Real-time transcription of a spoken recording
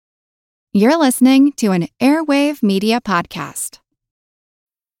You're listening to an Airwave Media Podcast.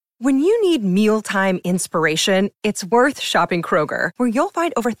 When you need mealtime inspiration, it's worth shopping Kroger, where you'll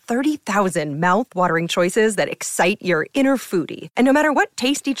find over 30,000 mouth-watering choices that excite your inner foodie. And no matter what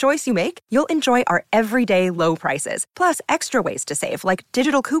tasty choice you make, you'll enjoy our everyday low prices, plus extra ways to save, like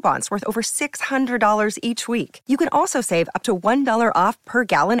digital coupons worth over $600 each week. You can also save up to $1 off per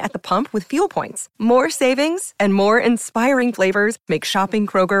gallon at the pump with fuel points. More savings and more inspiring flavors make shopping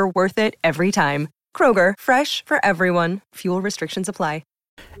Kroger worth it every time. Kroger, fresh for everyone. Fuel restrictions apply.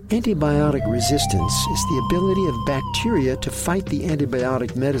 Antibiotic resistance is the ability of bacteria to fight the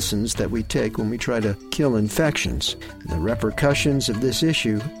antibiotic medicines that we take when we try to kill infections. The repercussions of this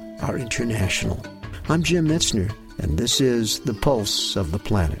issue are international. I'm Jim Metzner, and this is The Pulse of the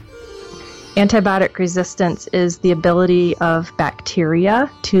Planet. Antibiotic resistance is the ability of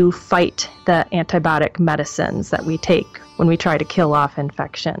bacteria to fight the antibiotic medicines that we take when we try to kill off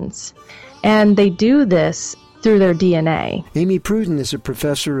infections. And they do this through their DNA. Amy Pruden is a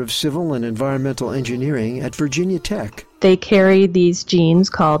professor of civil and environmental engineering at Virginia Tech. They carry these genes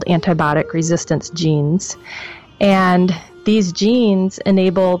called antibiotic resistance genes, and these genes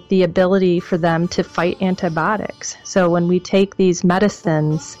enable the ability for them to fight antibiotics. So when we take these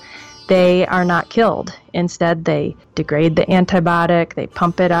medicines, they are not killed. Instead, they degrade the antibiotic, they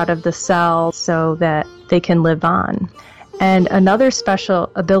pump it out of the cell so that they can live on. And another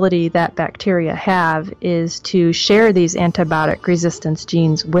special ability that bacteria have is to share these antibiotic resistance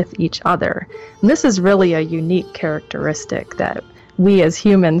genes with each other. And this is really a unique characteristic that we as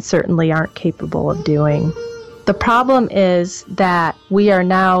humans certainly aren't capable of doing. The problem is that we are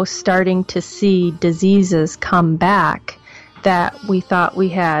now starting to see diseases come back that we thought we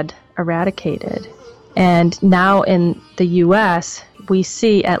had eradicated. And now in the U.S., we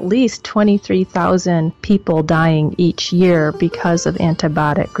see at least 23,000 people dying each year because of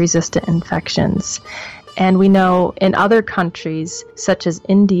antibiotic-resistant infections. And we know in other countries, such as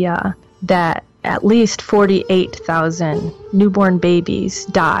India, that at least 48,000 newborn babies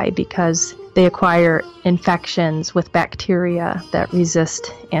die because they acquire infections with bacteria that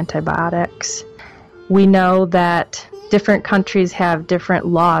resist antibiotics. We know that different countries have different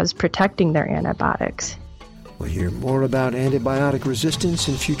laws protecting their antibiotics. We'll hear more about antibiotic resistance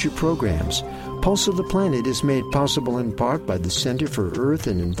in future programs. Pulse of the Planet is made possible in part by the Center for Earth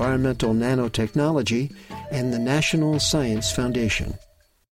and Environmental Nanotechnology and the National Science Foundation.